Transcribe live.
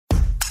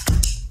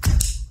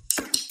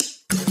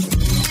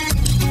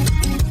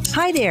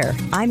Hi there,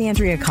 I'm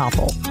Andrea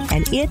Koppel,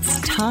 and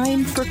it's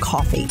time for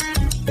coffee,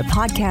 the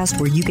podcast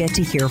where you get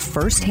to hear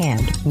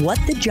firsthand what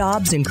the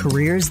jobs and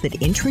careers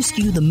that interest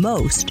you the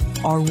most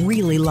are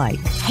really like.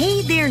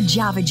 Hey there,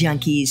 Java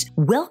junkies.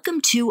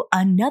 Welcome to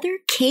another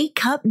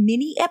K-Cup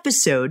mini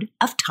episode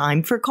of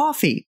Time for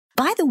Coffee.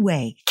 By the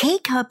way,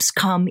 K-Cups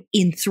come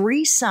in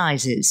 3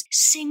 sizes,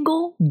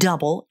 single,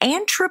 double,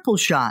 and triple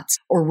shots,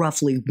 or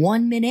roughly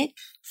 1 minute,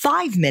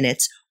 5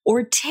 minutes,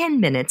 or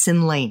 10 minutes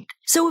in length.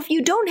 So if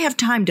you don't have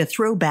time to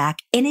throw back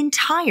an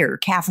entire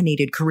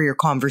caffeinated career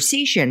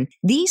conversation,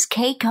 these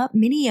K-Cup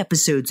mini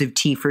episodes of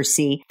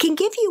T4C can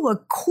give you a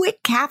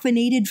quick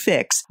caffeinated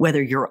fix,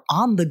 whether you're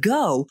on the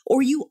go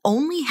or you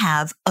only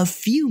have a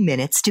few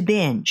minutes to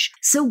binge.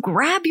 So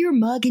grab your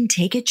mug and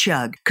take a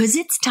chug, because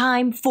it's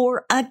time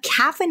for a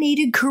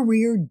caffeinated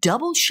career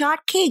double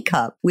shot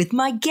K-Cup with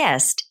my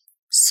guest,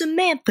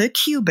 Samantha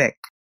Kubik.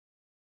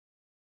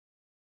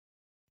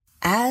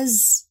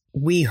 As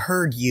we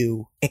heard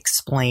you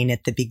explain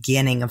at the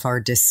beginning of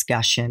our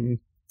discussion,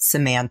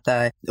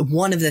 Samantha,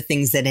 one of the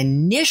things that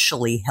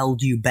initially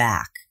held you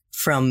back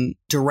from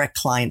direct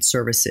client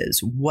services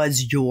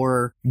was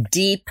your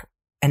deep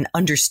and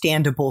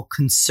understandable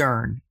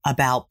concern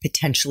about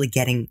potentially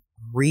getting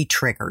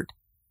re-triggered.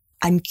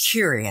 I'm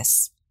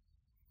curious,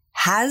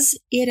 has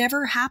it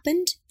ever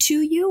happened to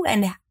you,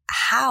 and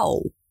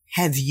how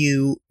have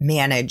you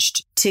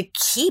managed to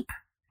keep,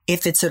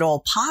 if it's at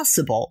all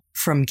possible,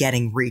 from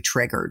getting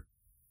re-triggered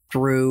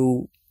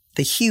through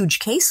the huge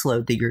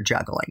caseload that you're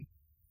juggling?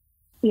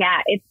 Yeah,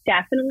 it's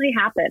definitely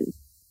happened.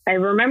 I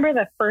remember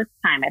the first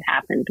time it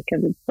happened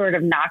because it sort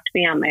of knocked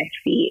me on my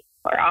feet,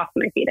 or off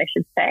my feet, I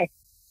should say.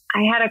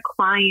 I had a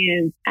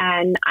client,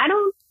 and I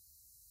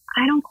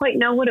don't quite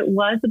know what it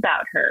was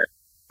about her,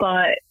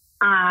 but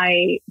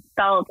I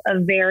felt a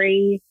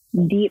very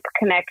deep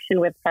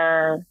connection with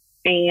her.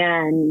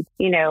 And,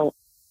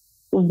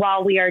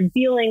 while we are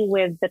dealing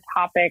with the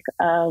topic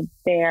of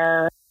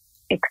their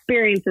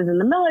experiences in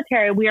the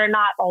military, we are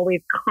not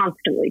always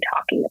constantly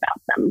talking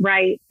about them,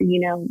 right?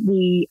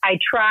 I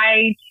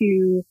try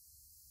to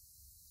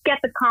get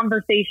the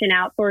conversation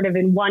out sort of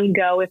in one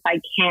go if I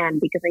can,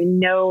 because I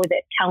know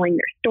that telling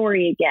their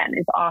story again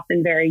is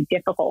often very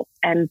difficult.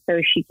 And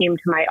so she came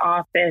to my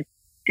office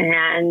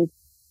and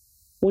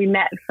we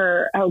met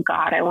for, I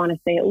want to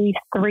say at least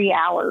 3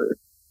 hours,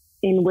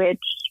 in which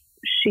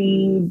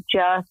she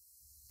just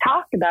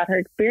talked about her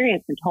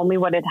experience and told me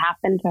what had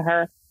happened to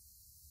her.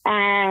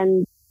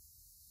 And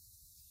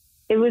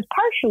it was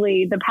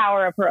partially the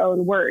power of her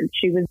own words.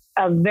 She was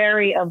a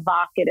very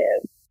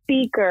evocative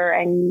speaker,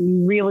 and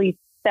you really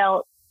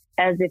felt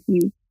as if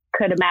you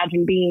could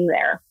imagine being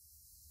there.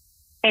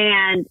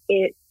 And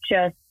it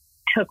just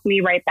took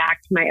me right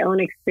back to my own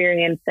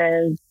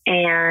experiences.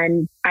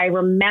 And I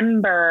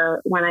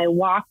remember when I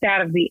walked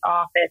out of the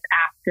office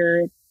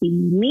after the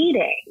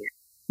meeting,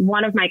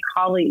 one of my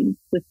colleagues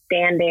was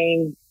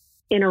standing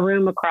in a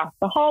room across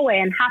the hallway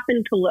and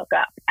happened to look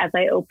up as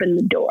I opened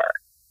the door.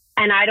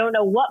 And I don't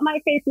know what my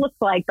face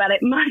looked like, but it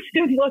must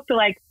have looked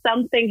like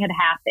something had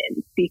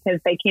happened, because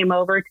they came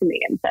over to me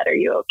and said, "Are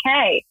you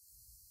okay?"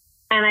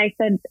 And I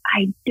said,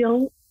 "I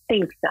don't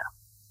think so.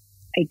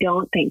 I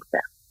don't think so."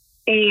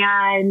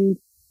 And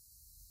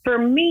for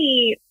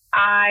me,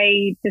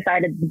 I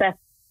decided the best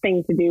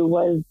thing to do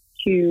was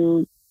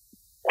to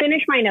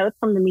finish my notes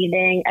from the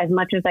meeting as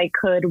much as I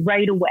could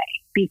right away,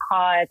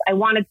 because I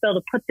wanted to be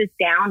able to put this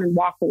down and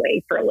walk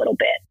away for a little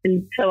bit.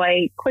 And so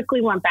I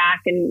quickly went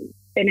back and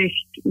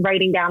finished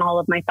writing down all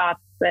of my thoughts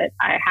that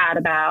I had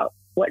about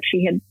what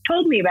she had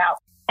told me about.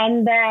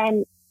 And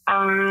then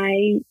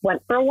I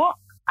went for a walk.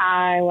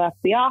 I left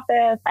the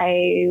office.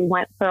 I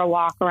went for a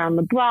walk around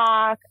the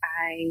block.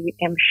 I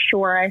am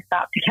sure I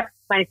stopped to get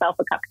myself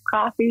a cup of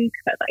coffee,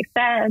 because, as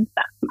I said,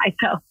 that's my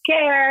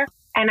self-care.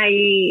 And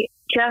I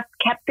just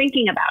kept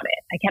thinking about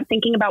it. I kept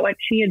thinking about what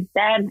she had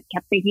said. I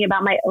kept thinking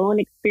about my own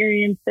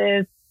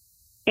experiences.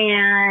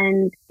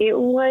 And it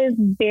was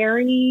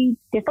very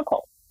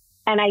difficult.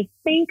 And I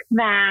think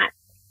that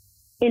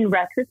in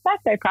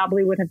retrospect, I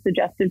probably would have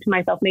suggested to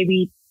myself,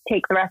 maybe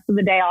take the rest of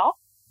the day off.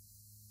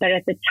 But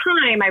at the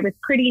time, I was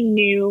pretty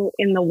new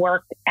in the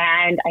work,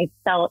 and I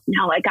felt,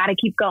 no, I got to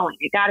keep going.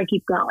 I got to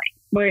keep going.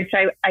 Which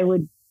I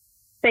would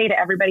say to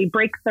everybody,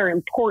 breaks are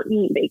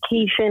important.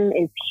 Vacation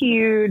is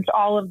huge,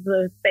 all of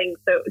those things.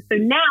 So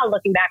now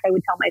looking back, I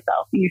would tell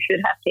myself, you should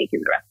have taken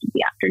the rest of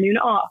the afternoon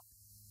off.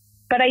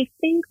 But I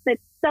think that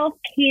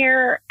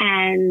self-care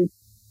and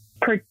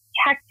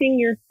protecting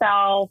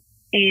yourself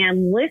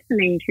and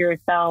listening to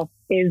yourself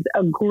is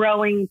a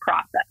growing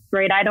process,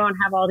 right? I don't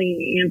have all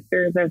the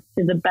answers as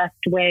to the best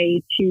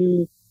way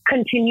to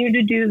continue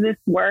to do this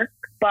work,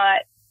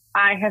 but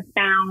I have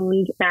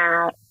found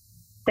that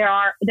there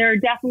are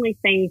definitely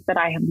things that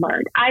I have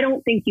learned. I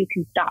don't think you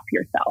can stop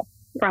yourself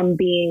from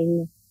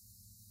being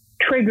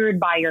triggered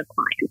by your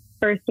clients.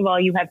 First of all,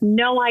 you have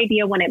no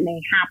idea when it may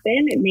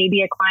happen. It may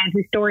be a client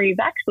whose story is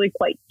actually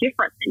quite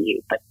different than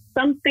you, but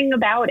something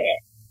about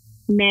it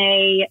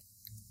may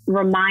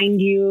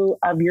remind you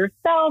of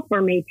yourself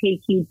or may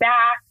take you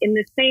back in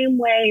the same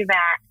way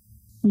that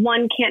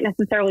one can't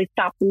necessarily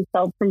stop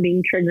themselves from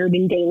being triggered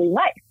in daily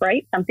life,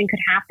 right? Something could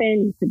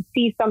happen. You could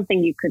see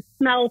something, you could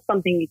smell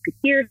something, you could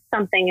hear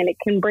something, and it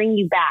can bring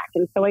you back.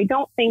 And so I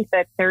don't think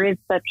that there is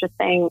such a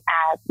thing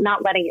as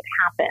not letting it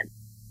happen.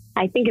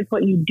 I think it's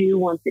what you do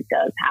once it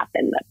does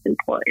happen that's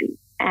important.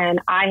 And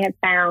I have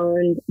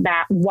found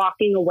that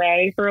walking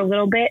away for a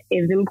little bit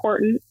is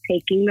important,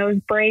 taking those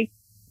breaks.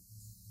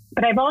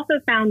 But I've also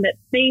found that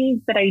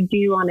things that I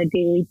do on a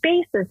daily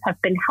basis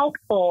have been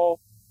helpful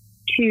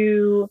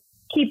to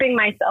keeping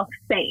myself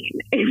sane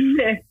in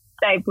this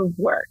type of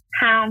work.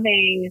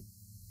 Having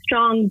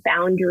strong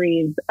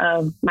boundaries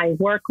of my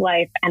work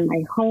life and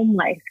my home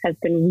life has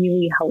been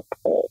really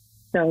helpful.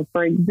 So,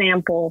 for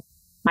example,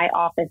 my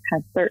office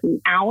has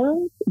certain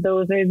hours.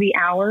 Those are the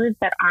hours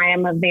that I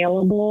am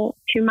available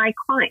to my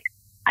clients.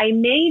 I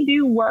may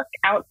do work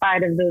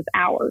outside of those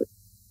hours,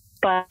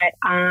 but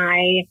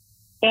I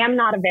am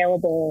not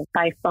available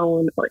by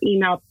phone or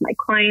email to my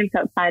clients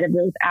outside of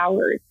those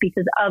hours,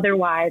 because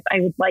otherwise I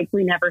would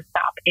likely never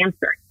stop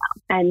answering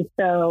them. And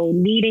so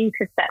needing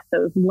to set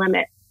those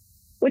limits,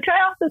 which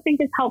I also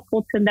think is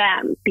helpful to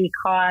them,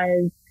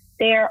 because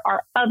there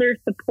are other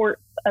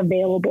supports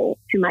available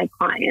to my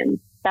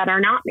clients that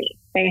are not me.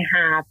 They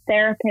have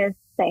therapists,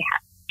 they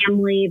have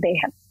family, they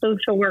have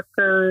social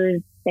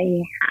workers,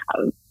 they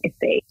have, if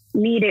they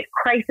need it,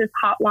 crisis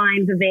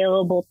hotlines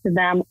available to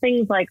them,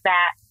 things like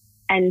that.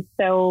 And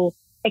so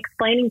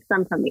explaining to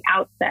them from the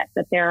outset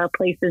that there are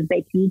places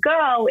they can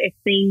go if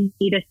they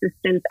need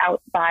assistance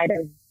outside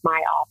of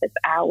my office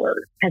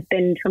hours has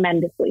been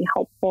tremendously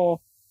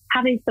helpful.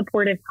 Having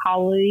supportive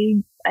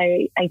colleagues,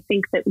 I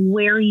think that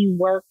where you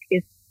work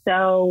is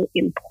so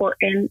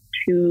important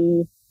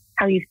to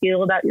how you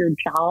feel about your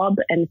job.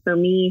 And for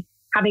me,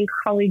 having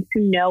colleagues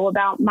who know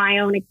about my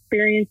own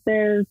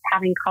experiences,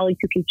 having colleagues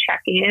who can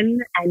check in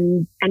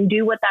and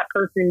do what that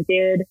person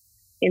did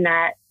in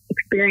that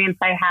experience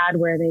I had,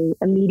 where they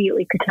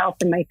immediately could tell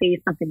from my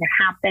face something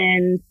had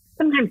happened.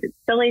 Sometimes it's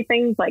silly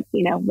things like,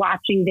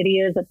 watching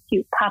videos of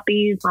cute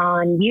puppies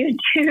on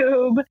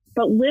YouTube,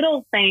 but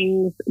little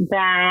things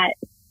that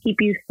keep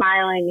you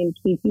smiling and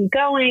keep you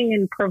going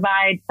and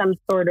provide some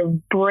sort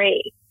of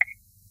break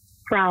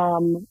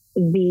from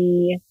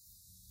the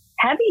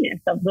heaviness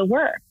of the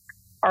work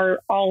are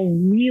all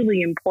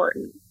really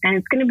important. And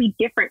it's going to be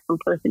different from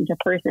person to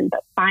person,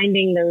 but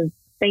finding those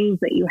things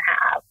that you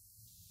have.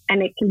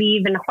 And it can be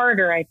even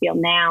harder, I feel,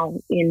 now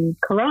in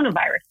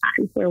coronavirus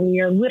times, where we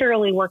are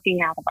literally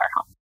working out of our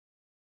home.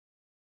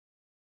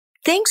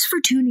 Thanks for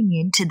tuning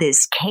in to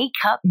this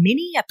K-Cup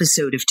mini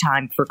episode of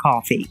Time for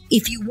Coffee.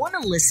 If you want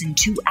to listen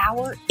to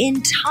our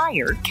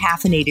entire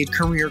caffeinated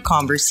career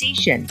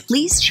conversation,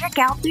 please check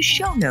out the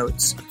show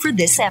notes for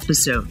this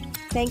episode.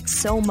 Thanks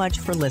so much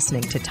for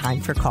listening to Time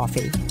for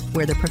Coffee,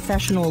 where the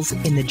professionals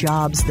in the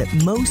jobs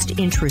that most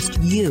interest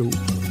you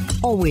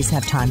always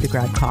have time to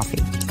grab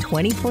coffee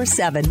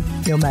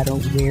 24/7, no matter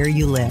where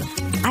you live.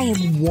 I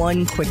have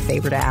one quick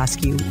favor to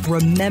ask you.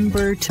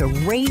 Remember to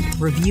rate,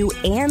 review,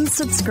 and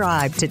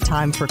subscribe to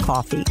Time for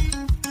Coffee.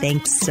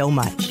 Thanks so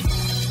much.